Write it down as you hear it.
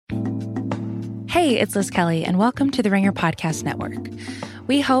Hey, it's Liz Kelly, and welcome to the Ringer Podcast Network.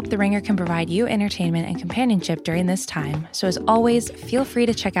 We hope the Ringer can provide you entertainment and companionship during this time. So as always, feel free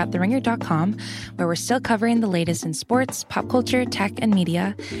to check out theringer.com, where we're still covering the latest in sports, pop culture, tech, and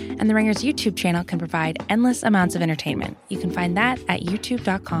media. And the Ringer's YouTube channel can provide endless amounts of entertainment. You can find that at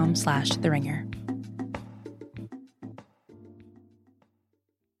youtube.com/theringer.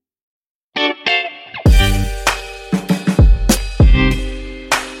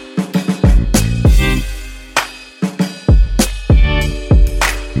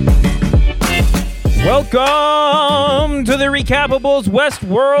 Welcome to the Recapables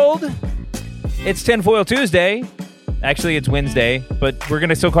Westworld. It's Tinfoil Tuesday. Actually, it's Wednesday, but we're going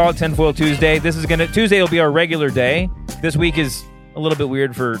to still call it Tinfoil Tuesday. Tuesday will be our regular day. This week is a little bit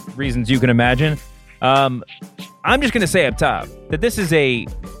weird for reasons you can imagine. I'm just going to say up top that this is a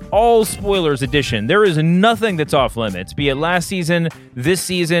all spoilers edition. There is nothing that's off limits, be it last season, this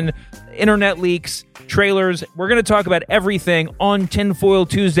season, internet leaks, trailers. We're going to talk about everything on Tinfoil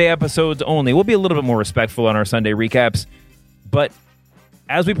Tuesday episodes only. We'll be a little bit more respectful on our Sunday recaps. But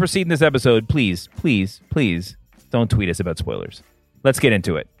as we proceed in this episode, please don't tweet us about spoilers. Let's get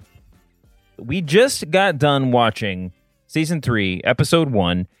into it. We just got done watching Season 3, Episode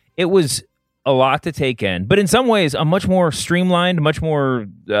 1. It was a lot to take in, but in some ways, a much more streamlined, much more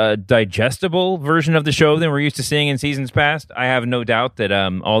digestible version of the show than we're used to seeing in seasons past. I have no doubt that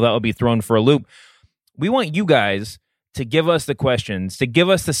all that will be thrown for a loop. We want you guys to give us the questions, to give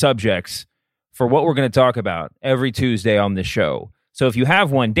us the subjects for what we're going to talk about every Tuesday on this show. So if you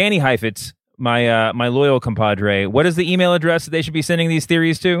have one, Danny Heifetz, my loyal compadre, what is the email address that they should be sending these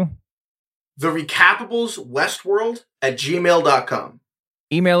theories to? TheRecapablesWestworld@gmail.com.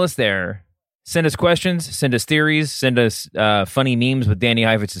 Email us there. Send us questions, send us theories, send us funny memes with Danny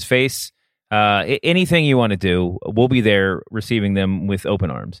Heifetz's face. Anything you want to do, we'll be there receiving them with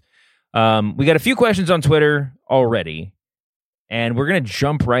open arms. We got a few questions on Twitter already, and we're going to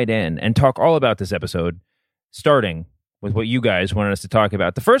jump right in and talk all about this episode, starting with what you guys wanted us to talk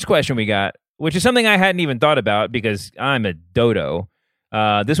about. The first question we got, which is something I hadn't even thought about because I'm a dodo.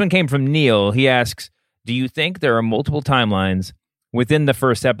 This one came from Neil. He asks, do you think there are multiple timelines within the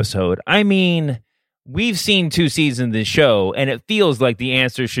first episode? I mean, we've seen 2 seasons of this show, and it feels like the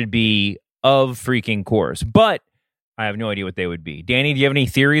answer should be of freaking course. But I have no idea what they would be. Danny, do you have any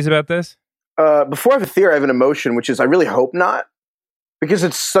theories about this? Before I have a theory, I have an emotion, which is I really hope not, because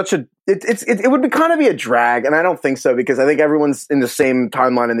it's such a it would be kind of be a drag, and I don't think so, because I think everyone's in the same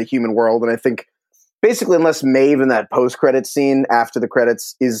timeline in the human world, and I think basically unless Maeve in that post-credit scene after the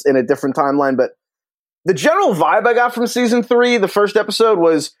credits is in a different timeline, but the general vibe I got from season 3, the first episode,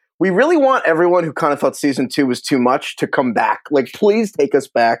 was we really want everyone who kind of thought season 2 was too much to come back. Like, please take us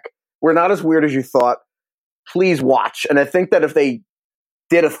back. We're not as weird as you thought. Please watch. And I think that if they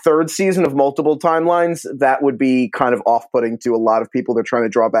did a 3rd season of multiple timelines, that would be kind of off-putting to a lot of people they're trying to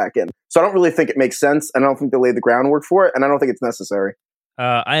draw back in. So I don't really think it makes sense, and I don't think they laid the groundwork for it, and I don't think it's necessary.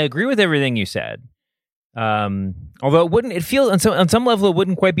 I agree with everything you said. Although it feels on some level it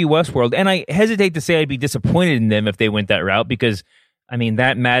wouldn't quite be Westworld, and I hesitate to say I'd be disappointed in them if they went that route, because I mean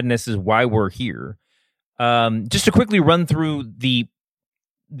that madness is why we're here. Just to quickly run through the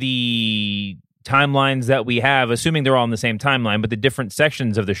timelines that we have, assuming they're all in the same timeline, but the different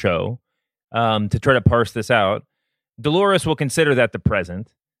sections of the show, to try to parse this out. Dolores will consider that the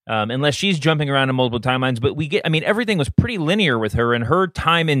present. Unless she's jumping around in multiple timelines, but everything was pretty linear with her and her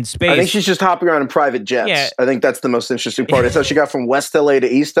time in space. I think she's just hopping around in private jets. Yeah. I think that's the most interesting part. It's how she got from West LA to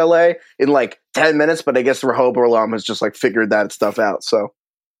East LA in like 10 minutes, but I guess Rehoboam has just like figured that stuff out. So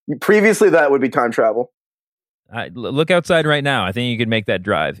previously that would be time travel. Look outside right now. I think you could make that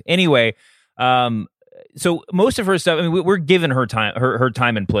drive. Anyway, so most of her stuff, we're given her time, her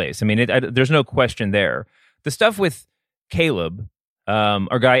time and place. There's no question there. The stuff with Caleb,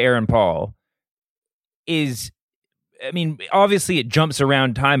 our guy Aaron Paul, is, obviously it jumps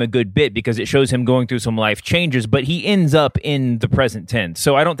around time a good bit because it shows him going through some life changes, but he ends up in the present tense.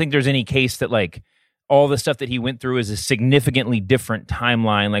 So I don't think there's any case that like all the stuff that he went through is a significantly different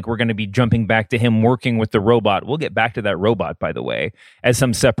timeline. Like we're going to be jumping back to him working with the robot. We'll get back to that robot, by the way, as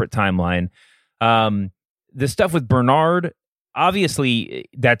some separate timeline. The stuff with Bernard, obviously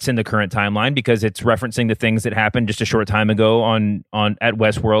that's in the current timeline because it's referencing the things that happened just a short time ago on at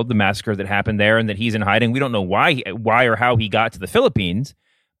Westworld, the massacre that happened there, and that he's in hiding. We don't know why or how he got to the Philippines,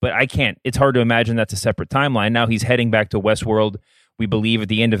 but it's hard to imagine that's a separate timeline. Now he's heading back to Westworld, we believe, at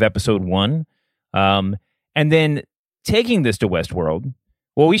the end of episode 1. And then taking this to Westworld,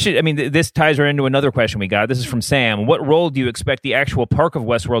 well, this ties right into another question we got. This is from Sam. What role do you expect the actual park of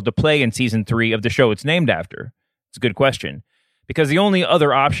Westworld to play in season 3 of the show it's named after? It's a good question. because the only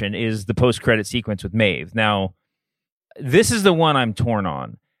other option is the post-credit sequence with Maeve. Now, this is the one I'm torn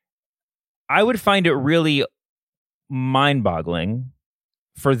on. I would find it really mind-boggling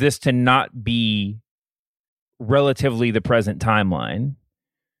for this to not be relatively the present timeline.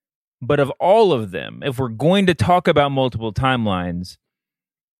 But of all of them, if we're going to talk about multiple timelines,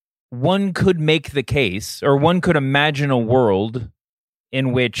 one could make the case, or one could imagine a world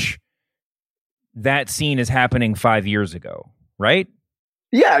in which that scene is happening 5 years ago, right?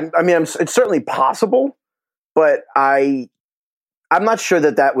 Yeah, I mean, it's certainly possible, but I'm not sure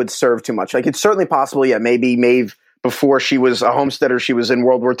that would serve too much. Like, it's certainly possible, yeah, maybe Maeve, before she was a homesteader, she was in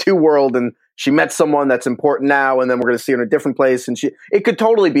World War II world, and she met someone that's important now, and then we're going to see her in a different place, and it could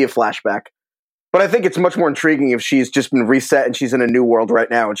totally be a flashback. But I think it's much more intriguing if she's just been reset and she's in a new world right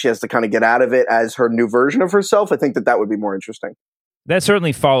now and she has to kind of get out of it as her new version of herself. I think that would be more interesting. That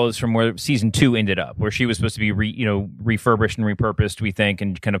certainly follows from where season 2 ended up, where she was supposed to be refurbished and repurposed, we think,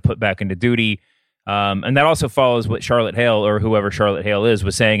 and kind of put back into duty. And that also follows what Charlotte Hale, or whoever Charlotte Hale is,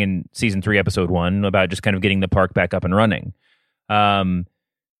 was saying in season 3, episode 1 about just kind of getting the park back up and running. I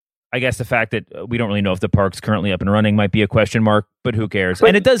guess the fact that we don't really know if the park's currently up and running might be a question mark, but who cares?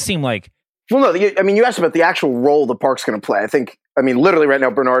 And it does seem like... Well, no, I mean, you asked about the actual role the park's going to play. I mean, literally right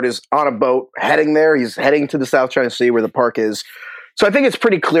now, Bernard is on a boat heading there. He's heading to the South China Sea where the park is. So I think it's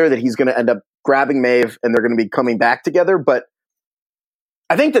pretty clear that he's going to end up grabbing Maeve and they're going to be coming back together. But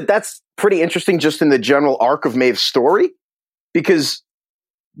I think that's pretty interesting just in the general arc of Maeve's story, because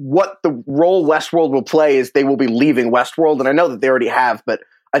what the role Westworld will play is they will be leaving Westworld. And I know that they already have, but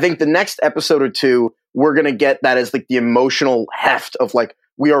I think the next episode or two, we're going to get that as like the emotional heft of like,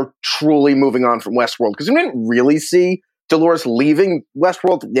 we are truly moving on from Westworld, because we didn't really see Dolores leaving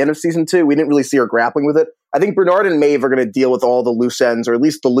Westworld at the end of season 2. We didn't really see her grappling with it. I think Bernard and Maeve are going to deal with all the loose ends, or at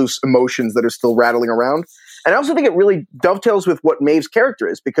least the loose emotions that are still rattling around. And I also think it really dovetails with what Maeve's character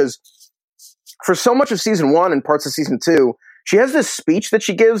is, because for so much of season 1 and parts of season 2, she has this speech that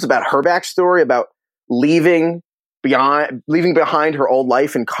she gives about her backstory, about leaving behind her old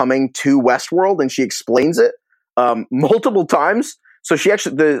life and coming to Westworld, and she explains it multiple times. So she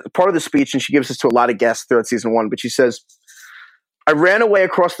actually, the part of the speech, and she gives this to a lot of guests throughout season 1, but she says, "I ran away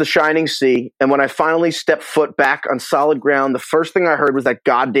across the shining sea, and when I finally stepped foot back on solid ground, the first thing I heard was that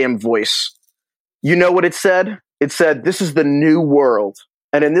goddamn voice. You know what it said? It said, 'This is the new world,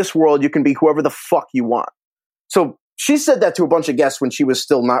 and in this world, you can be whoever the fuck you want.'" So she said that to a bunch of guests when she was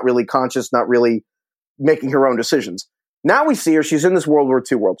still not really conscious, not really making her own decisions. Now we see her, she's in this World War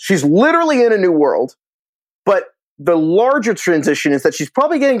II world. She's literally in a new world, but the larger transition is that she's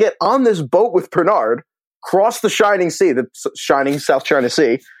probably going to get on this boat with Bernard, cross the shining sea, the shining South China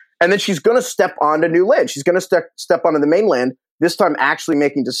Sea, and then she's going to step onto new land. She's going to step onto the mainland, this time actually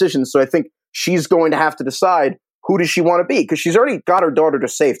making decisions. So I think she's going to have to decide, who does she want to be? Because she's already got her daughter to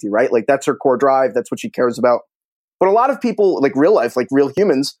safety, right? Like, that's her core drive. That's what she cares about. But a lot of people, like real life, like real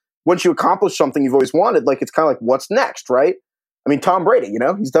humans, once you accomplish something you've always wanted, like, it's kind of like, what's next, right? I mean, Tom Brady,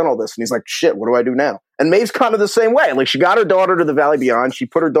 he's done all this, and he's like, shit, what do I do now? And Maeve's kind of the same way. Like, she got her daughter to the Valley Beyond. She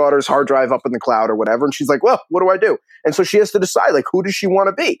put her daughter's hard drive up in the cloud or whatever, and she's like, well, what do I do? And so she has to decide, like, who does she want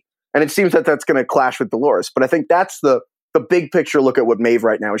to be? And it seems that that's going to clash with Dolores. But I think that's the big picture look at what Maeve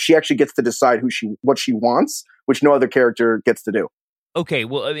right now is. She actually gets to decide what she wants, which no other character gets to do. Okay,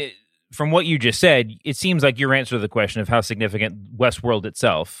 well, I mean, from what you just said, it seems like your answer to the question of how significant Westworld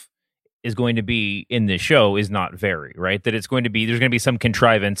itself is going to be in this show is not very, right? That there's going to be some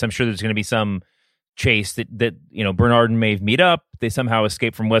contrivance. I'm sure there's going to be some chase that Bernard and Maeve meet up. They somehow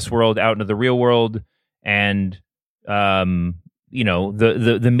escape from Westworld out into the real world, and the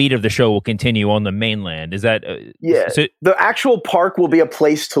meat of the show will continue on the mainland. Is that So the actual park will be a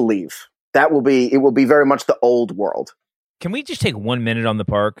place to leave. It will be very much the old world. Can we just take 1 minute on the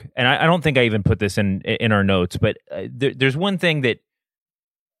park? And I don't think I even put this in our notes, but there's one thing that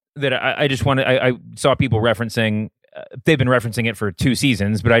I just want to, I saw people referencing, they've been referencing it for 2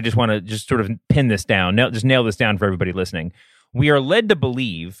 seasons, but I just want to just sort of pin this down, just nail this down for everybody listening. We are led to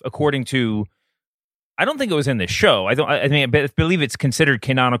believe, according to, I don't think it was in the show. I believe it's considered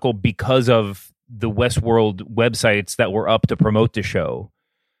canonical because of the Westworld websites that were up to promote the show.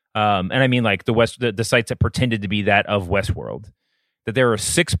 And I mean, like the sites that pretended to be that of Westworld, that there are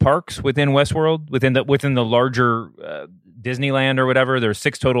 6 parks within Westworld, within the larger Disneyland or whatever. There's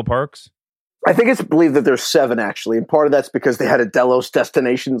 6 total parks. I think it's believed that there's 7 actually, and part of that's because they had a Delos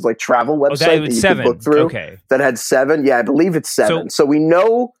Destinations like travel website that you could book through. Okay. That had 7. Yeah, I believe it's 7. So we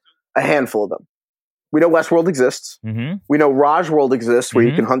know a handful of them. We know Westworld exists. Mm-hmm. We know Raj World exists, where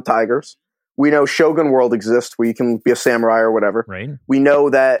you can hunt tigers. We know Shogun World exists where you can be a samurai or whatever. Right. We know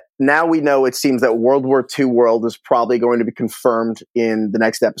it seems that World War II world is probably going to be confirmed in the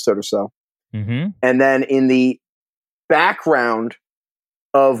next episode or so. Mm-hmm. And then in the background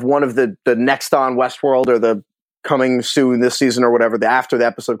of one of the next on Westworld or the coming soon this season or whatever, after the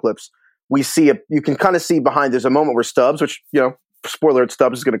episode clips, we see you can kind of see behind, there's a moment where Stubbs, which, spoiler alert,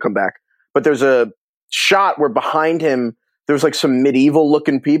 Stubbs is going to come back, but there's a shot where behind him, there's like some medieval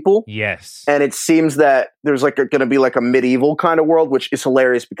looking people. Yes. And it seems that there's like going to be like a medieval kind of world, which is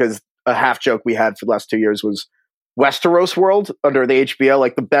hilarious because a half joke we had for the last 2 years was Westeros World under the HBO.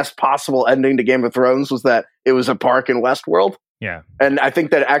 Like the best possible ending to Game of Thrones was that it was a park in Westworld. Yeah. And I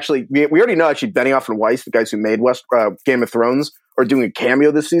think that actually, we already know actually Benioff and Weiss, the guys who made Game of Thrones, are doing a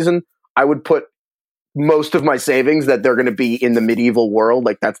cameo this season. I would put most of my savings that they're going to be in the medieval world.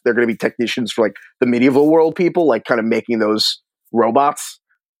 Like they're going to be technicians for like the medieval world people, like kind of making those robots.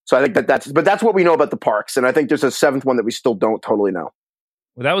 So I think that's what we know about the parks. And I think there's a seventh one that we still don't totally know.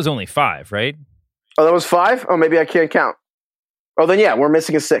 Well, that was only 5, right? Oh, that was 5? Oh, maybe I can't count. Oh, then yeah, we're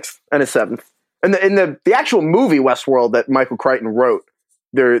missing a 6th and a 7th. And in the actual movie Westworld that Michael Crichton wrote,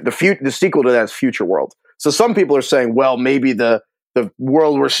 the sequel to that is Future World. So some people are saying, well, maybe the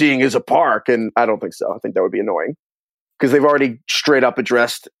world we're seeing is a park, and I don't think so. I think that would be annoying because they've already straight up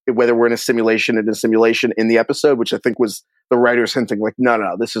addressed whether we're in a simulation in the episode, which I think was the writers hinting like, no,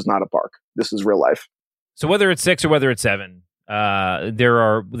 this is not a park. This is real life. So whether it's 6 or whether it's 7,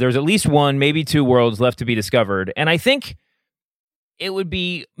 there's at least 1, maybe 2 worlds left to be discovered, and I think it would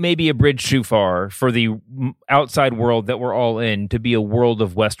be maybe a bridge too far for the outside world that we're all in to be a world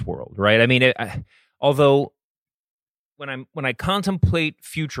of Westworld, right? I mean, although when I contemplate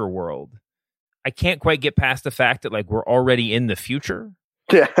Future World, I can't quite get past the fact that like we're already in the future,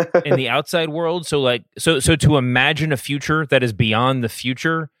 in the outside world. So like, so to imagine a future that is beyond the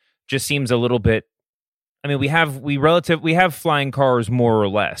future just seems a little bit. I mean, we have flying cars more or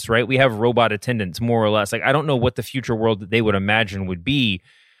less, right? We have robot attendants more or less. Like, I don't know what the future world that they would imagine would be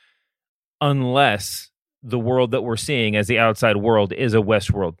unless the world that we're seeing as the outside world is a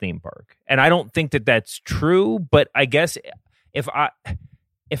Westworld theme park. And I don't think that that's true, but I guess if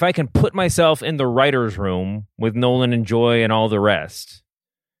I can put myself in the writer's room with Nolan and Joy and all the rest,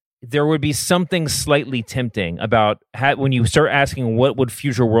 there would be something slightly tempting about when you start asking what would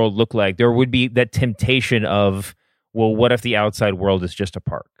Future World look like, there would be that temptation of, well, what if the outside world is just a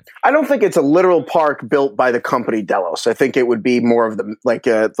park? I don't think it's a literal park built by the company Delos. I think it would be more of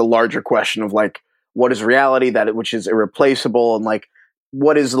the larger question of like, what is reality which is irreplaceable, and like,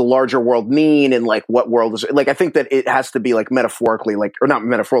 what does the larger world mean, and like, what world is like? I think that it has to be like metaphorically, like, or not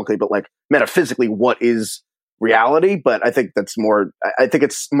metaphorically, but like metaphysically, what is reality? But I think I think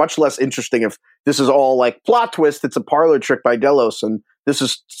it's much less interesting if this is all like plot twist. It's a parlor trick by Delos, and this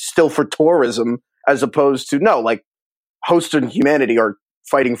is still for tourism, as opposed to like hosts and humanity are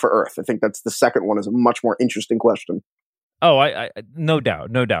fighting for Earth. I think that's the second one is a much more interesting question. Oh, I no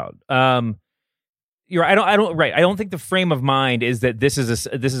doubt. You're right. I don't think the frame of mind is that this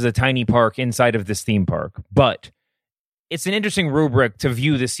is a tiny park inside of this theme park, but it's an interesting rubric to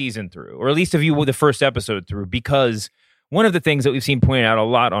view the season through, or at least to view the first episode through, because one of the things that we've seen pointed out a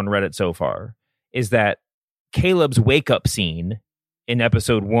lot on Reddit so far is that Caleb's wake-up scene in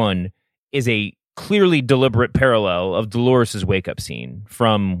episode 1 is a clearly deliberate parallel of Dolores' wake-up scene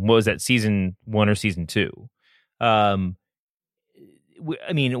from, what was that, season 1 or season 2? I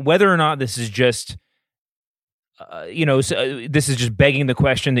mean, whether or not this is just this is just begging the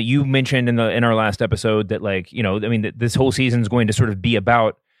question that you mentioned in our last episode that that this whole season is going to sort of be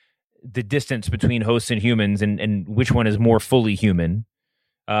about the distance between hosts and humans and which one is more fully human,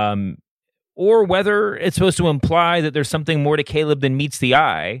 or whether it's supposed to imply that there's something more to Caleb than meets the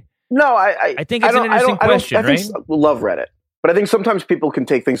eye. No, I think it's an interesting question, right? Love Reddit, but I think sometimes people can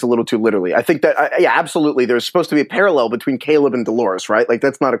take things a little too literally. I think that absolutely, there's supposed to be a parallel between Caleb and Dolores, right? Like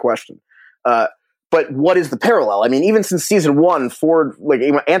that's not a question. But what is the parallel? I mean, even since season 1, Ford,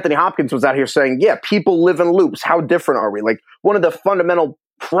 Anthony Hopkins was out here saying, yeah, people live in loops. How different are we? Like, one of the fundamental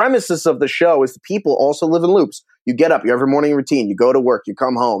premises of the show is the people also live in loops. You get up, you have your morning routine, you go to work, you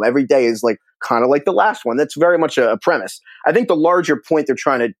come home. Every day is like kind of like the last one. That's very much a premise. I think the larger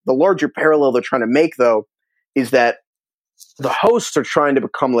parallel they're trying to make, though, is that the hosts are trying to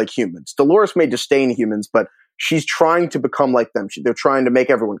become like humans. Dolores may disdain humans, but she's trying to become like them. They're trying to make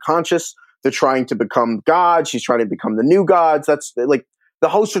everyone conscious. They're trying to become gods. She's trying to become the new gods. That's like the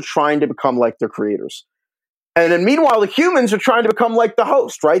hosts are trying to become like their creators. And then meanwhile, the humans are trying to become like the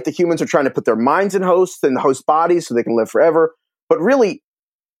host, right? The humans are trying to put their minds in hosts and the host bodies so they can live forever. But really,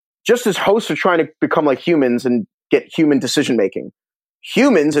 just as hosts are trying to become like humans and get human decision making,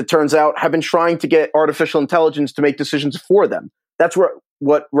 Humans, it turns out, have been trying to get artificial intelligence to make decisions for them. That's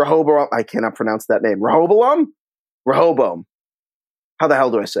what Rehoboam, I cannot pronounce that name. Rehoboam? How the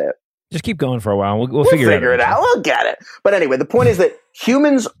hell do I say it? Just keep going for a while. We'll figure it out. We'll get it. But anyway, the point is that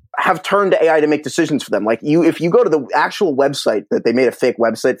humans have turned to AI to make decisions for them. Like if you go to the actual website that they made a fake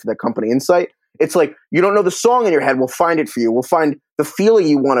website for the company Insight, it's like, you don't know the song in your head. We'll find it for you. We'll find the feeling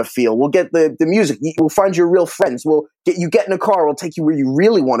you want to feel. We'll get the music. We'll find your real friends. We'll get you in a car. We'll take you where you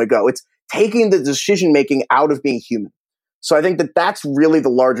really want to go. It's taking the decision-making out of being human. So I think that that's really the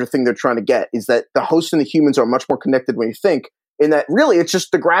larger thing they're trying to get, is that the hosts and the humans are much more connected when you think, in that really it's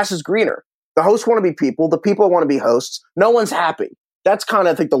just the grass is greener. The hosts want to be people. The people want to be hosts. No one's happy. That's kind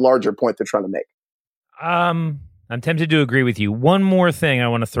of, I think, the larger point they're trying to make. I'm tempted to agree with you. One more thing I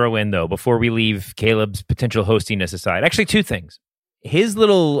want to throw in, though, before we leave Caleb's potential hostiness aside. Actually, two things. His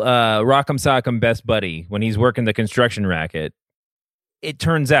little Rock'em Sock'em best buddy, when he's working the construction racket, it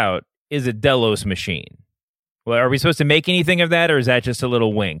turns out, is a Delos machine. Well, are we supposed to make anything of that, or is that just a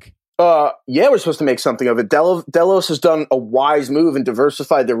little wink? Yeah, we're supposed to make something of it. Delos has done a wise move and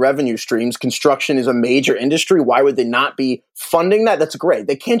diversified their revenue streams. Construction is a major industry. Why would they not be funding that? That's great.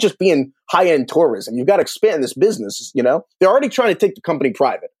 They can't just be in high-end tourism. You've got to expand this business, you know? They're already trying to take the company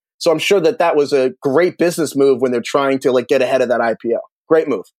private. So I'm sure that was a great business move when they're trying to get ahead of that IPO. Great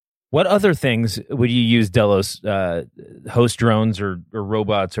move. What other things would you use Delos host drones or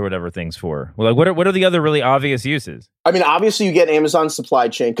robots or whatever things for? Well, what are the other really obvious uses? I mean, obviously you get Amazon's supply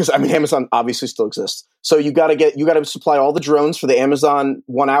chain, because Amazon obviously still exists. So you got to supply all the drones for the Amazon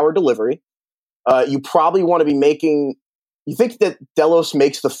 1 hour delivery. You probably want to be making. You think that Delos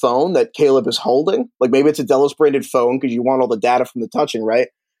makes the phone that Caleb is holding? Like maybe it's a Delos branded phone because you want all the data from the touching, right?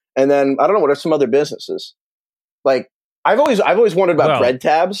 And then I don't know, what are some other businesses? Like I've always wondered about bread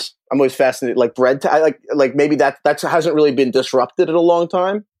tabs. I'm always fascinated, like bread tab. Like maybe that hasn't really been disrupted in a long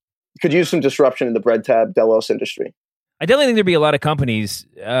time. Could use some disruption in the bread tab Delos industry. I definitely think there'd be a lot of companies.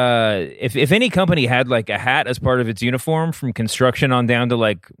 If any company had like a hat as part of its uniform, from construction on down to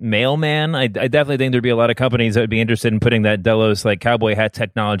like mailman, I definitely think there'd be a lot of companies that would be interested in putting that Delos like cowboy hat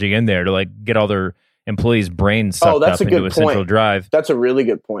technology in there to like get all their employees' brains sucked up into a central drive. That's a really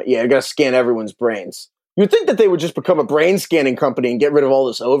good point. Yeah, you got to scan everyone's brains. You'd think that they would just become a brain scanning company and get rid of all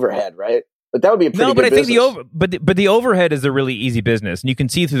this overhead, right? But that would be a pretty good business. But the overhead is a really easy business, and you can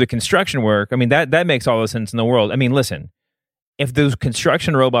see through the construction work. I mean, that makes all the sense in the world. I mean, listen, if those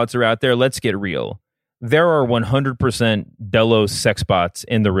construction robots are out there, let's get real. There are 100% Delos sex bots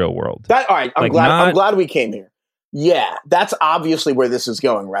in the real world. All right, I'm glad we came here. Yeah, that's obviously where this is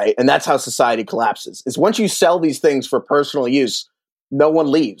going, right? And that's how society collapses. Is once you sell these things for personal use, no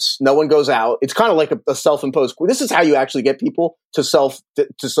one leaves. No one goes out. It's kind of like a self-imposed. This is how you actually get people to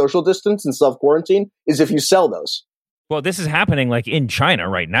social distance and self-quarantine, is if you sell those. Well, this is happening like in China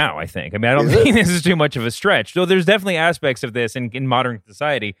right now, I think. I mean, I don't think this is too much of a stretch. So there's definitely aspects of this in modern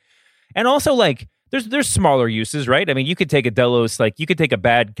society. And also, like, there's smaller uses, right? I mean, you could take a Delos, like, you could take a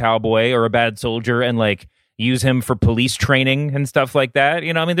bad cowboy or a bad soldier and, like, use him for police training and stuff like that.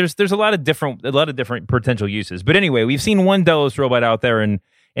 You know, I mean, there's a lot of different potential uses. But anyway, we've seen one Delos robot out there in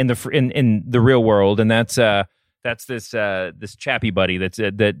the real world, and that's this chappy buddy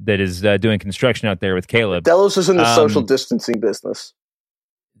that is doing construction out there with Caleb. Delos is in the social distancing business.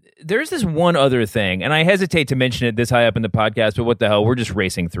 There's this one other thing, and I hesitate to mention it this high up in the podcast, but what the hell, we're just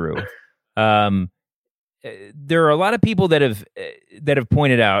racing through. There are a lot of people that have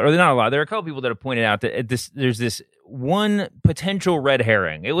pointed out, or not a lot. There are a couple people that have pointed out that there's this one potential red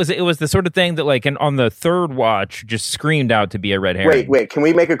herring. It was the sort of thing that, like, on the third watch, just screamed out to be a red herring. Wait, can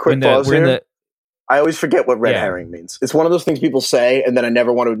we make a quick pause here? I always forget what red herring means. It's one of those things people say, and then I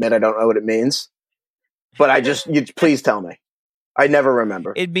never want to admit I don't know what it means. But please tell me. I never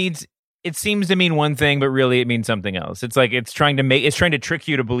remember. It seems to mean one thing, but really it means something else. It's like it's trying to trick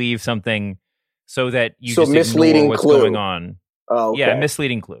you to believe something, so that you just ignore what's going on. Oh, okay. Yeah,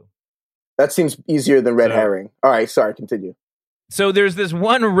 misleading clue. That seems easier than red herring. All right, sorry, continue. So there's this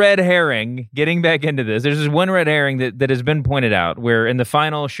one red herring, getting back into this, there's this one red herring that has been pointed out, where in the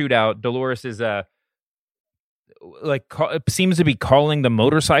final shootout, Dolores is seems to be calling the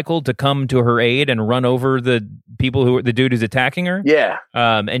motorcycle to come to her aid and run over the dude who's attacking her. Yeah.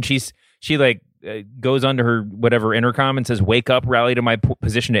 And she goes onto her whatever intercom and says, "Wake up, rally to my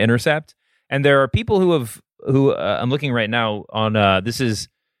position to intercept." And there are people who I'm looking right now on this is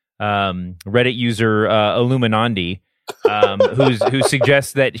Reddit user Illuminandi who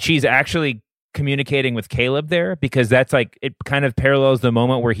suggests that she's actually communicating with Caleb there, because that's like, it kind of parallels the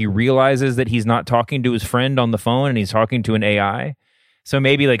moment where he realizes that he's not talking to his friend on the phone and he's talking to an AI. So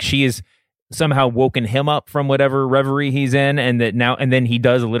maybe like she is somehow woken him up from whatever reverie he's in, and then he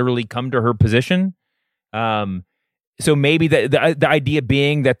does literally come to her position. So maybe the idea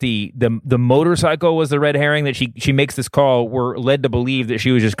being that the motorcycle was the red herring, that she makes this call. We're led to believe that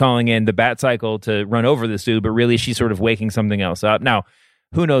she was just calling in the bat cycle to run over this dude, but really she's sort of waking something else up. Now,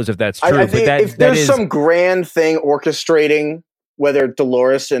 who knows if that's true? I think if there's some grand thing orchestrating whether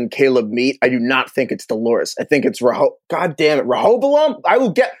Dolores and Caleb meet, I do not think it's Dolores. I think it's God damn it, Rehoboam. I will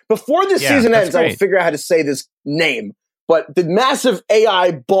get before this season ends. Great. I will figure out how to say this name. But the massive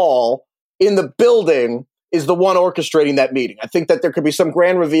AI ball in the building is the one orchestrating that meeting. I think that there could be some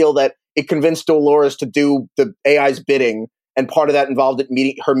grand reveal that it convinced Dolores to do the AI's bidding, and part of that involved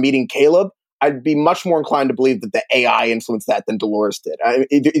her meeting Caleb. I'd be much more inclined to believe that the AI influenced that than Dolores did.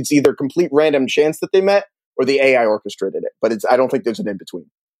 It's either complete random chance that they met or the AI orchestrated it, but I don't think there's an in-between.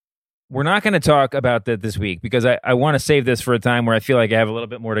 We're not going to talk about that this week because I want to save this for a time where I feel like I have a little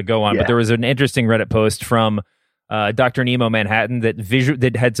bit more to go on, but there was an interesting Reddit post from Dr. Nemo Manhattan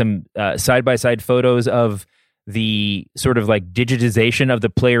that had some side-by-side photos of the sort of like digitization of the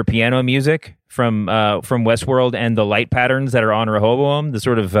player piano music from Westworld and the light patterns that are on Rehoboam, the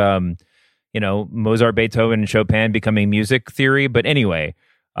sort of Mozart, Beethoven, and Chopin becoming music theory. But anyway,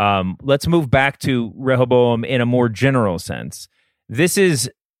 let's move back to Rehoboam in a more general sense. This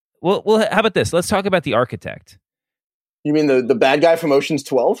is well. How about this? Let's talk about the architect. You mean the bad guy from Ocean's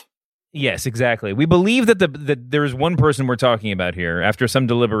 12? Yes, exactly. We believe that there is one person we're talking about here after some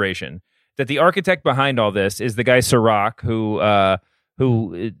deliberation. That the architect behind all this is the guy Sirach, who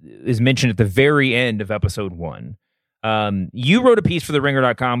is mentioned at the very end of episode 1. You wrote a piece for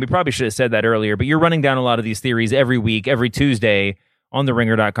TheRinger.com. We probably should have said that earlier, but you're running down a lot of these theories every week, every Tuesday on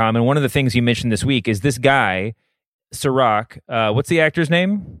TheRinger.com. And one of the things you mentioned this week is this guy, Sirach. What's the actor's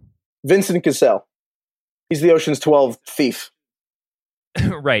name? Vincent Cassel. He's the Ocean's 12 thief.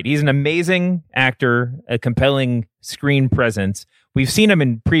 Right. He's an amazing actor, a compelling screen presence. We've seen him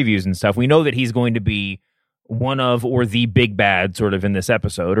in previews and stuff. We know that he's going to be one of or the big bad sort of in this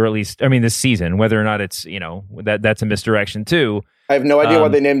episode, or at least, this season, whether or not it's, that's a misdirection too. I have no idea why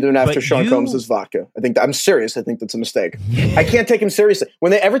they named him after Sean Combs' vodka. I'm serious. I think that's a mistake. I can't take him seriously.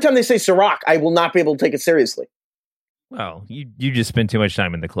 Every time they say Sirach, I will not be able to take it seriously. Well, you just spend too much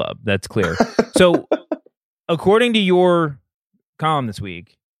time in the club. That's clear. So according to your column this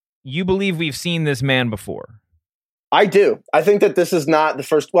week, you believe we've seen this man before. I do. I think that this is not the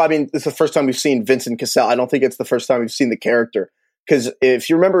first. Well, it's the first time we've seen Vincent Cassel. I don't think it's the first time we've seen the character. Because if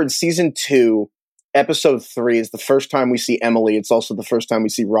you remember in season 2, episode 3 is the first time we see Emily. It's also the first time we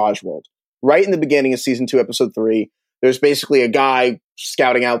see Rajworld. Right in the beginning of season 2, episode 3, there's basically a guy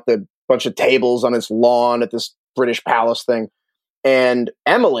scouting out the bunch of tables on his lawn at this British palace thing. And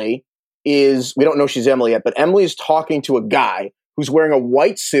Emily we don't know she's Emily yet, but Emily is talking to a guy who's wearing a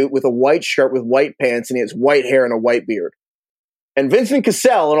white suit with a white shirt with white pants, and he has white hair and a white beard. And Vincent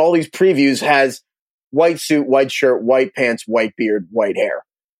Cassel in all these previews has white suit, white shirt, white pants, white beard, white hair.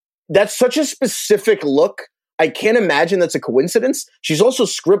 That's such a specific look. I can't imagine that's a coincidence. She's also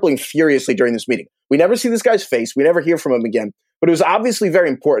scribbling furiously during this meeting. We never see this guy's face. We never hear from him again. But it was obviously very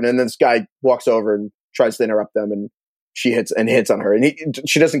important. And then this guy walks over and tries to interrupt them, and she hits on her. And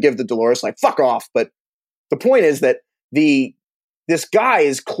she doesn't give the Dolores fuck off. But the point is that this guy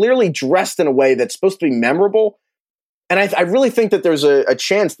is clearly dressed in a way that's supposed to be memorable. And I really think that there's a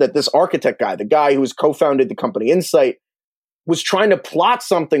chance that this architect guy, the guy who's co-founded the company Insight, was trying to plot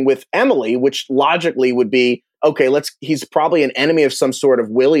something with Emily, which logically would be, okay, he's probably an enemy of some sort of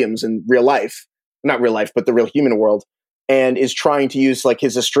Williams in real life. Not real life, but the real human world. And is trying to use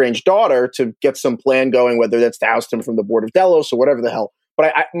his estranged daughter to get some plan going, whether that's to oust him from the board of Delos or whatever the hell.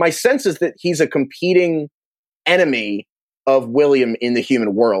 But my sense is that he's a competing enemy of William in the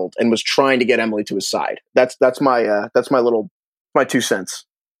human world and was trying to get Emily to his side. That's my 2 cents.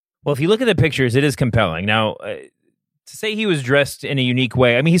 Well, if you look at the pictures, it is compelling. Now, to say he was dressed in a unique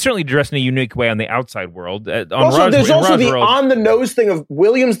way, he's certainly dressed in a unique way on the outside world. There's also the on-the-nose thing of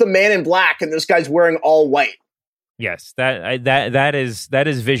William's the man in black, and this guy's wearing all white. Yes, that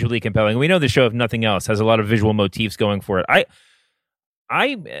is visually compelling. We know the show, if nothing else, has a lot of visual motifs going for it.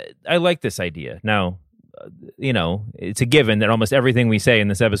 I like this idea. Now, it's a given that almost everything we say in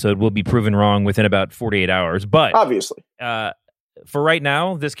this episode will be proven wrong within about 48 hours. But obviously, for right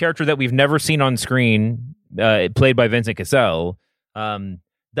now, this character that we've never seen on screen, played by Vincent Cassel,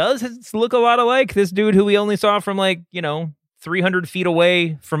 does look a lot like this dude who we only saw from 300 feet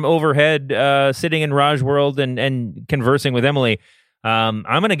away from overhead, sitting in Rajworld and conversing with Emily. I'm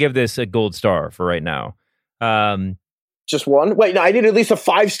going to give this a gold star for right now. Just one? Wait, no, I need at least a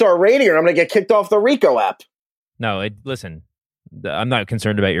 5-star rating or I'm going to get kicked off the Rico app. No, listen, I'm not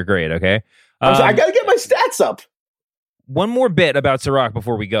concerned about your grade, okay? I got to get my stats up. One more bit about Sirach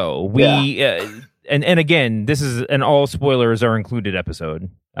before we go. And again, this is an all spoilers are included episode.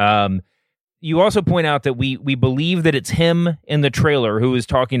 You also point out that we believe that it's him in the trailer who is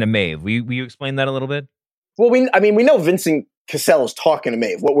talking to Maeve. Will you explain that a little bit? Well, we know Vincent Cassell is talking to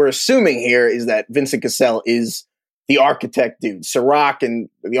Maeve. What we're assuming here is that Vincent Cassell is the architect dude. Sirach and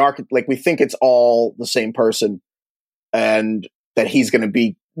the architect, like we think it's all the same person, and that he's going to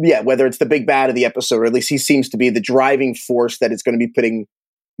be, whether it's the big bad of the episode, or at least he seems to be the driving force that is going to be putting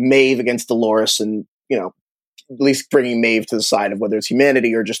Maeve against Dolores, and at least bringing Maeve to the side of whether it's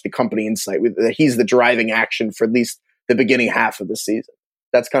humanity or just the company insight. That he's the driving action for at least the beginning half of the season.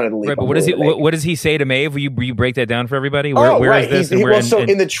 That's kind of the leap. Right, but what does he say to Maeve? Will you break that down for everybody? Where is this?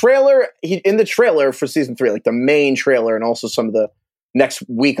 In the trailer for season 3, like the main trailer, and also some of the next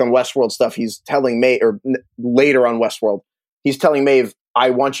week on Westworld stuff, he's telling Maeve, or later on Westworld, he's telling Maeve,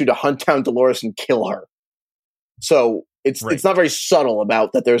 "I want you to hunt down Dolores and kill her." So it's not very subtle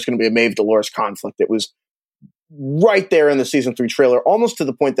about that. There's going to be a Maeve Dolores conflict. It was right there in the season 3 trailer, almost to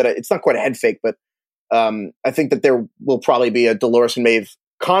the point that it's not quite a head fake, but I think that there will probably be a Dolores and Maeve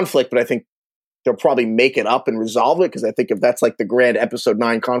conflict, but I think they'll probably make it up and resolve it, because I think if that's like the grand episode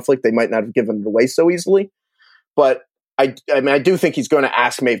 9 conflict, they might not have given it away so easily. But I do think he's going to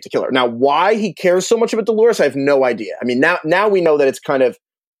ask Maeve to kill her. Now, why he cares so much about Dolores, I have no idea. I mean, now we know that it's kind of,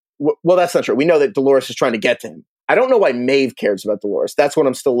 well, that's not true. We know that Dolores is trying to get to him. I don't know why Maeve cares about Dolores. That's what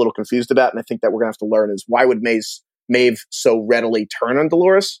I'm still a little confused about, and I think that we're going to have to learn is why would Maeve so readily turn on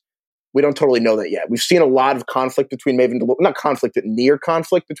Dolores? We don't totally know that yet. We've seen a lot of conflict between Maeve and Dolores. Not conflict, but near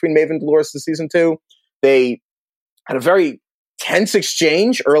conflict between Maeve and Dolores in season 2. They had a very tense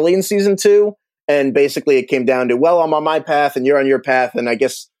exchange early in season 2. And basically it came down to, well, I'm on my path and you're on your path. And I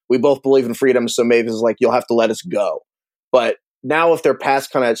guess we both believe in freedom. So Maeve is like, you'll have to let us go. But now if their paths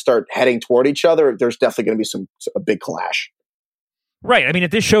kind of start heading toward each other, there's definitely going to be a big clash. Right. I mean, if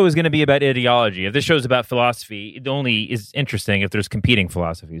this show is going to be about ideology, if this show is about philosophy, it only is interesting if there's competing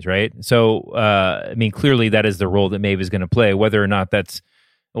philosophies, right? So, I mean, clearly that is the role that Maeve is going to play. Whether or not that's,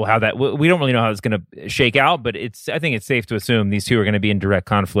 we don't really know how it's going to shake out, but I think it's safe to assume these two are going to be in direct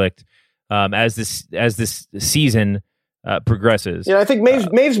conflict as this season progresses. Yeah, I think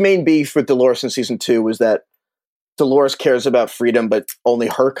Maeve's main beef with Dolores in season 2 was that Dolores cares about freedom, but only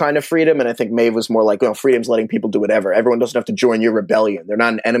her kind of freedom. And I think Maeve was more like, freedom's letting people do whatever. Everyone doesn't have to join your rebellion. They're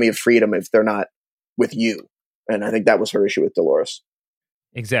not an enemy of freedom if they're not with you. And I think that was her issue with Dolores.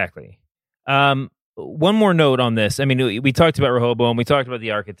 Exactly. One more note on this. I mean, we talked about Rehoboam, we talked about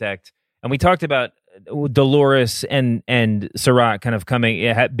the architect, and we talked about Dolores and Sirach kind of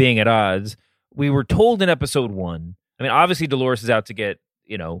being at odds. We were told in episode 1, I mean, obviously Dolores is out to get,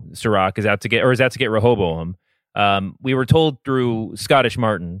 Sirach is out to get Rehoboam. We were told through Scottish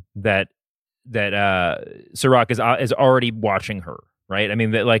Martin that Sirach is already watching her, right? I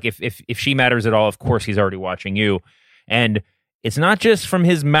mean, that like if she matters at all, of course he's already watching you, and it's not just from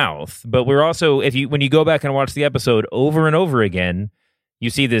his mouth, but we're also when you go back and watch the episode over and over again, you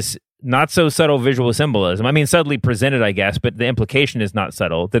see this not so subtle visual symbolism. I mean, subtly presented, I guess, but the implication is not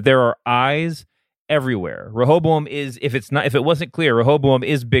subtle. That there are eyes everywhere. Rehoboam is, if it wasn't clear, Rehoboam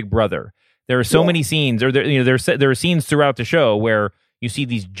is Big Brother. There are so many scenes, or there are scenes throughout the show where you see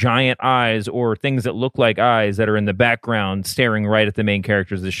these giant eyes or things that look like eyes that are in the background staring right at the main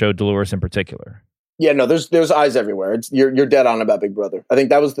characters of the show, Dolores in particular. Yeah, no, there's eyes everywhere. You're dead on about Big Brother. I think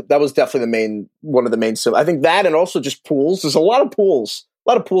that was definitely one of the main. I think that, and also just pools. There's a lot of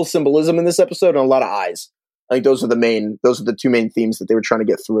pool symbolism in this episode, and a lot of eyes. I think those are the two main themes that they were trying to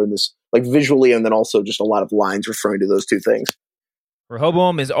get through in this, like visually, and then also just a lot of lines referring to those two things.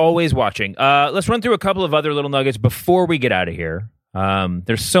 Rehoboam is always watching. Let's run through a couple of other little nuggets before we get out of here.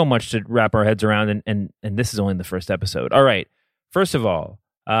 There's so much to wrap our heads around, and this is only the first episode. All right. First of all,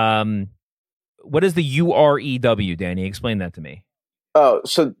 what is the UREW, Danny? Explain that to me. Oh,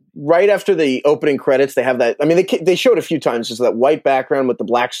 so right after the opening credits, they have that. I mean, they showed a few times just that white background with the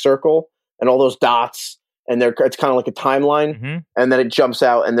black circle and all those dots, and it's kind of like a timeline, and then it jumps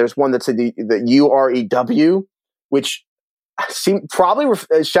out, and there's one that's the UREW, which probably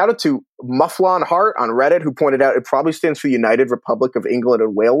shout out to Mufflon Hart on Reddit, who pointed out it probably stands for United Republic of England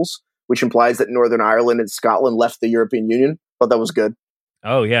and Wales, which implies that Northern Ireland and Scotland left the European Union. Thought that was good.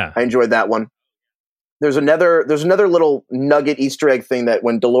 Oh yeah, I enjoyed that one. There's another little nugget Easter egg thing that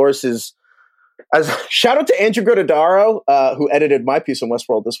when Dolores is, shout out to Andrew Gododaro, who edited my piece on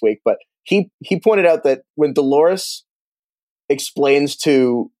Westworld this week, but he pointed out that when Dolores explains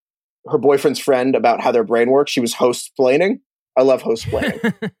to her boyfriend's friend about how their brain works, she was host-splaining. I love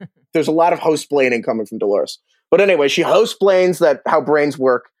host-splaining. There's a lot of host-splaining coming from Dolores. But anyway, she explains that how brains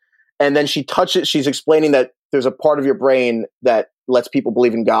work, and then she touches. She's explaining that there's a part of your brain that lets people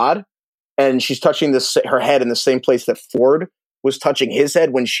believe in God, and she's touching her head in the same place that Ford was touching his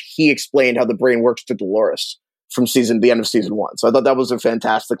head when he explained how the brain works to Dolores from the end of season 1. So I thought that was a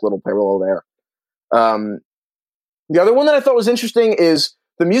fantastic little parallel there. The other one that I thought was interesting is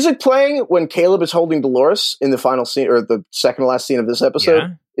the music playing when Caleb is holding Dolores in the final scene, or the second to last scene of this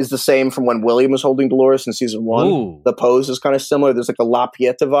episode, is the same from when William was holding Dolores in season 1. Ooh. The pose is kind of similar. There's like a La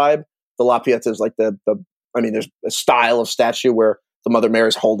Pieta vibe. The La Pieta is like there's a style of statue where the Mother Mary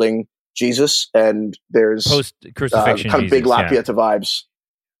is holding Jesus, and there's post-crucifixion kind of big La Pieta vibes.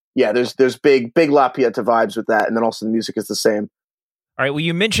 Yeah, there's big La Pieta vibes with that, and then also the music is the same. All right. Well,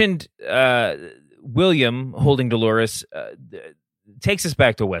 you mentioned William holding Dolores. Takes us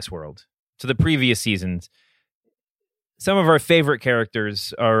back to Westworld, to the previous seasons. Some of our favorite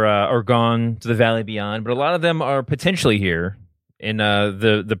characters are gone to the Valley Beyond, but a lot of them are potentially here in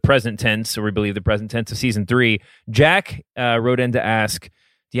the present tense, or we believe the present tense of season 3. Jack wrote in to ask,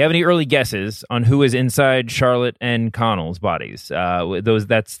 do you have any early guesses on who is inside Charlotte and Connell's bodies?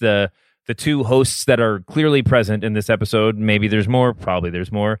 That's the two hosts that are clearly present in this episode. Maybe there's more. Probably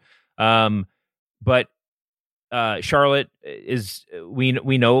there's more. But Charlotte is we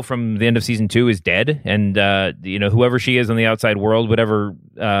know from the end of season 2 is dead, and whoever she is on the outside world, whatever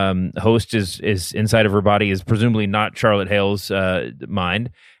host is inside of her body is presumably not Charlotte Hale's mind.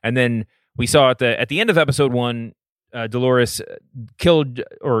 And then we saw at the end of episode 1. Dolores killed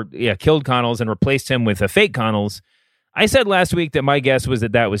Connell's and replaced him with a fake Connell's. I said last week that my guess was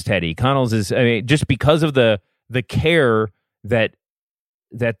that was Teddy. Connell's is, just because of the care that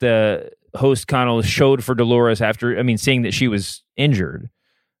the host Connell showed for Dolores after, seeing that she was injured.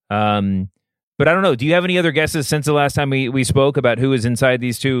 But I don't know. Do you have any other guesses since the last time we spoke about who is inside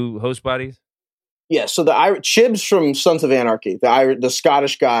these two host bodies? Yeah, so the Chibs from Sons of Anarchy, the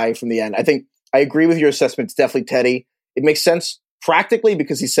Scottish guy from the end, I think I agree with your assessment. It's definitely Teddy. It makes sense practically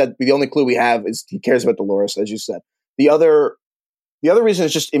because he said the only clue we have is he cares about Dolores, as you said. The other reason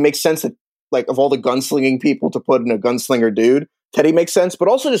is just it makes sense that, like, of all the gunslinging people to put in a gunslinger dude, Teddy makes sense. But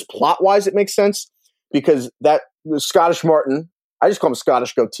also just plot wise, it makes sense because the Scottish Martin, I just call him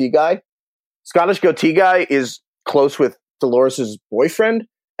Scottish goatee guy. Scottish goatee guy is close with Dolores's boyfriend,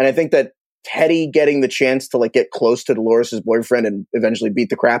 and I think that Teddy getting the chance to get close to Dolores's boyfriend and eventually beat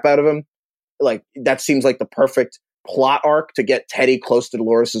the crap out of him, that seems like the perfect plot arc to get Teddy close to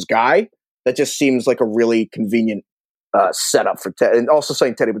Dolores's guy. That just seems like a really convenient setup for Teddy, and also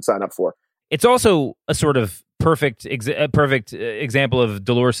something Teddy would sign up for. It's also a sort of perfect example of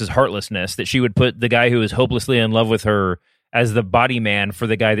Dolores's heartlessness, that she would put the guy who is hopelessly in love with her as the body man for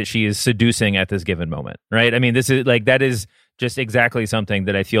the guy that she is seducing at this given moment, right? This is that is just exactly something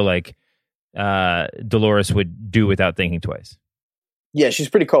that I feel like Dolores would do without thinking twice. Yeah, she's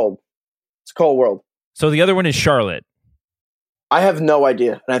pretty cold. It's a cold world. So the other one is Charlotte. I have no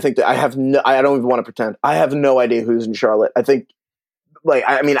idea. And I think that I don't even want to pretend. I have no idea who's in Charlotte. I think,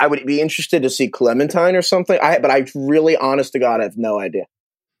 I would be interested to see Clementine or something. But I really, honest to God, I have no idea.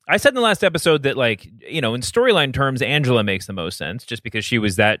 I said in the last episode that, in storyline terms, Angela makes the most sense just because she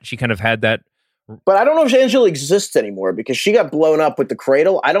kind of had that. But I don't know if Angela exists anymore because she got blown up with the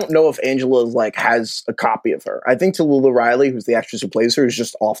cradle. I don't know if Angela has a copy of her. I think Tallulah Riley, who's the actress who plays her, is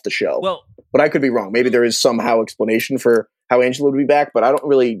just off the show. Well, but I could be wrong. Maybe there is somehow explanation for how Angela would be back, but I don't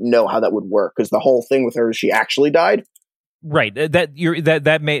really know how that would work because the whole thing with her is she actually died. Right.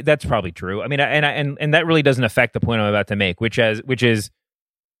 That's probably true. And that really doesn't affect the point I'm about to make, which is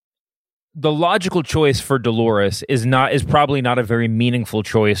the logical choice for Dolores is probably not a very meaningful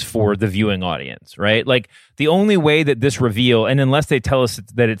choice for the viewing audience, right? The only way that this reveal, and unless they tell us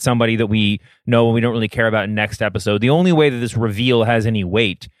that it's somebody that we know and we don't really care about in next episode, the only way that this reveal has any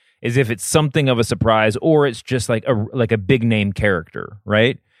weight is if it's something of a surprise or it's just like a big name character,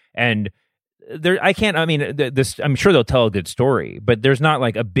 right? And I'm sure they'll tell a good story, but there's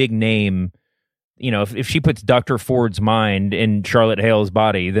not a big name. If she puts Dr. Ford's mind in Charlotte Hale's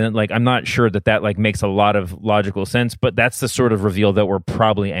body, then I'm not sure that makes a lot of logical sense, but that's the sort of reveal that we're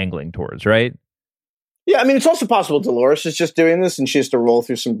probably angling towards, right? Yeah, it's also possible Dolores is just doing this and she has to roll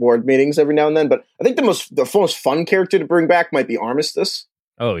through some board meetings every now and then, but I think the most fun character to bring back might be Armistice.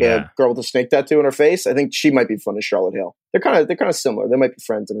 Oh, yeah. The girl with the snake tattoo on her face. I think she might be fun as Charlotte Hale. They're kind of similar. They might be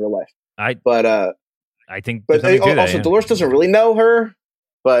friends in real life. I think also Dolores doesn't really know her.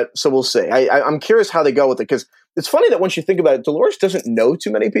 But so we'll see. I'm curious how they go with it because it's funny that once you think about it, Dolores doesn't know too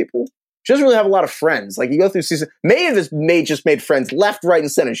many people. She doesn't really have a lot of friends. You go through season, May just made friends left, right,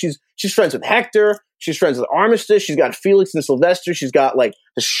 and center. She's friends with Hector. She's friends with Armistice. She's got Felix and Sylvester. She's got the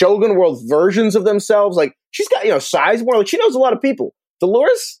Shogun World versions of themselves. She's got, Sizemore. Like, she knows a lot of people.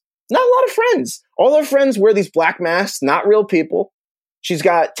 Dolores, not a lot of friends. All her friends wear these black masks, not real people. She's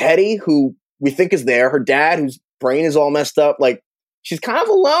got Teddy, who we think is there. Her dad, whose brain is all messed up. Like, she's kind of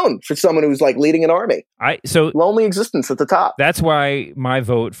alone for someone who's like leading an army. Lonely existence at the top. That's why my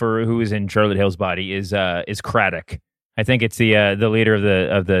vote for who is in Charlotte Hill's body is Craddock. I think it's the leader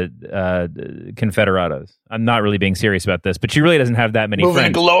of the Confederados. I'm not really being serious about this, but she really doesn't have that many Moving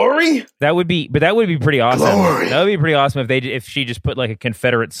friends. To glory? That would be pretty awesome. Glory. That would be pretty awesome if she just put like a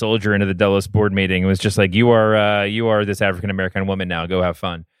Confederate soldier into the Dulles board meeting. It was just like, you are this African American woman now. Go have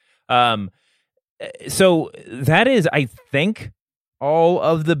fun. So that is, I think, all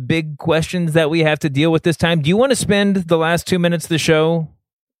of the big questions that we have to deal with this time. Do you want to spend the last 2 minutes of the show?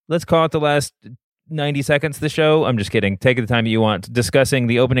 Let's call it the last 90 seconds of the show. I'm just kidding. Take the time you want, discussing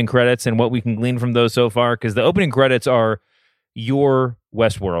the opening credits and what we can glean from those so far, because the opening credits are your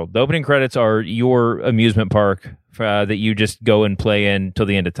Westworld. The opening credits are your amusement park that you just go and play in till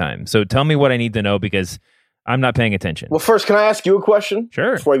the end of time. So tell me what I need to know, because I'm not paying attention. Well, first, can I ask you a question?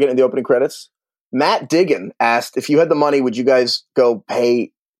 Sure. Before I get into the opening credits? Matt Diggin asked, if you had the money, would you guys go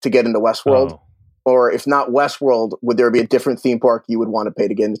pay to get into Westworld? Oh. Or if not Westworld, would there be a different theme park you would want to pay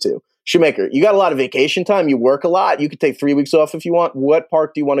to get into? Shoemaker, you got a lot of vacation time. You work a lot. You could take 3 weeks off if you want. What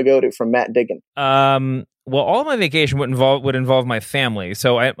park do you want to go to from Matt Diggin? Well, all of my vacation would involve my family,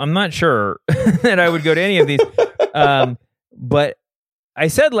 so I'm not sure that I would go to any of these. But I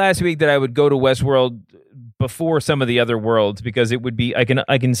said last week that I would go to Westworld before some of the other worlds, because it would be, I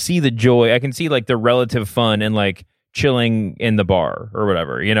can see the joy. I can see like the relative fun and like chilling in the bar or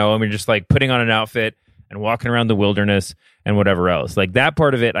whatever, I mean, just like putting on an outfit and walking around the wilderness and whatever else. Like that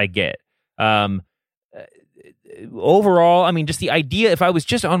part of it I get. Overall, I mean, just the idea, if I was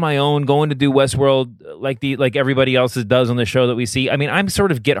just on my own going to do Westworld like everybody else does on the show that we see, I mean, I'm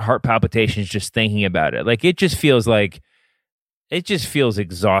sort of get heart palpitations just thinking about it. Like it just feels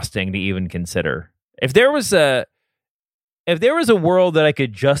exhausting to even consider. If there was a world that I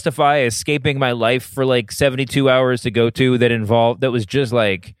could justify escaping my life for like 72 hours to go to that was just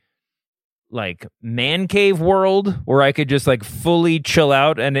like man cave world, where I could just like fully chill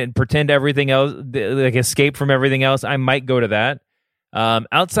out and pretend everything else, like escape from everything else, I might go to that.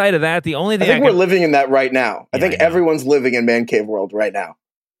 Outside of that, the only thing I think we're living in that right now. I think everyone's living in man cave world right now.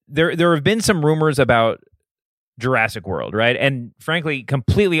 There have been some rumors about Jurassic World, right? And frankly,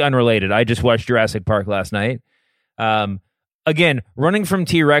 completely unrelated. I just watched Jurassic Park last night. Again, running from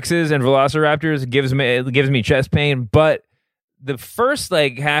T-Rexes and Velociraptors gives me chest pain, but the first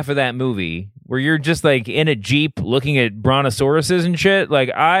like half of that movie where you're just like in a Jeep looking at brontosauruses and shit,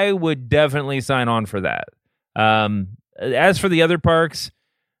 like I would definitely sign on for that. As for the other parks,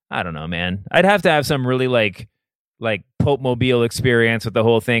 I don't know, man. I'd have to have some really like Pope-mobile experience with the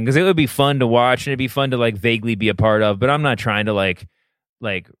whole thing, because it would be fun to watch and it'd be fun to like vaguely be a part of, but I'm not trying to like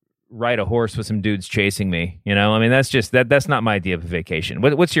ride a horse with some dudes chasing me, I mean, that's just that's not my idea of a vacation.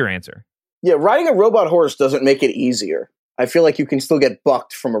 What's your answer? Yeah, riding a robot horse doesn't make it easier. I feel like you can still get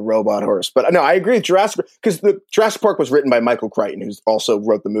bucked from a robot horse. But no, I agree with Jurassic, because the Jurassic Park was written by Michael Crichton, who also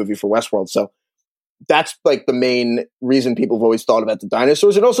wrote the movie for Westworld. So that's like the main reason people have always thought about the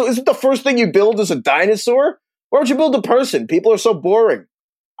dinosaurs. And also, isn't the first thing you build is a dinosaur? Why don't you build a person? People are so boring.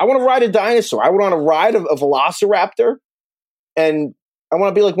 I want to ride a dinosaur. I want to ride a velociraptor. And I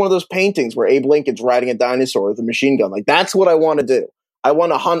want to be like one of those paintings where Abe Lincoln's riding a dinosaur with a machine gun. Like, that's what I want to do. I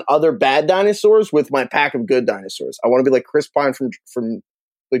want to hunt other bad dinosaurs with my pack of good dinosaurs. I want to be like Chris Pine from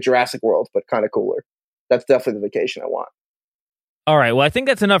the Jurassic World, but kind of cooler. That's definitely the vacation I want. All right. Well, I think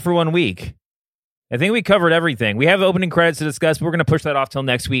that's enough for 1 week. I think we covered everything. We have opening credits to discuss, but we're going to push that off till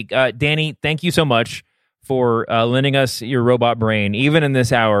next week. Danny, thank you so much for lending us your robot brain, even in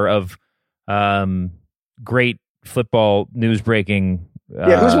this hour of great football news breaking.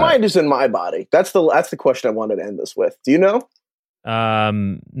 Whose mind is in my body? That's the question I wanted to end this with. Do you know?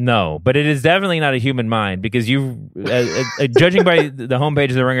 No, but it is definitely not a human mind, because you've, judging by the homepage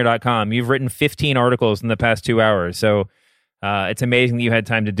of TheRinger.com, you've written 15 articles in the past 2 hours. So it's amazing that you had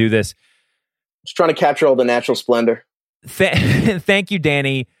time to do this. Just trying to capture all the natural splendor. Thank you,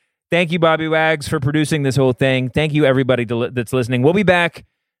 Danny. Thank you, Bobby Wags, for producing this whole thing. Thank you, everybody that's listening. We'll be back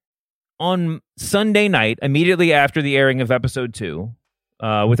on Sunday night, immediately after the airing of episode 2.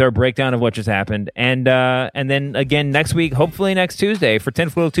 With our breakdown of what just happened. And then again next week, hopefully next Tuesday, for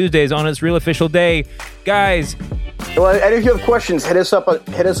Tinfoil Tuesdays on its real official day. Guys. Well, and if you have questions, hit us up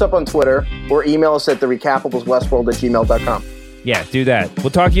on Twitter or email us at therecapableswestworld@gmail.com. Yeah, do that. We'll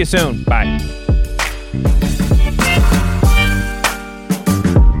talk to you soon. Bye.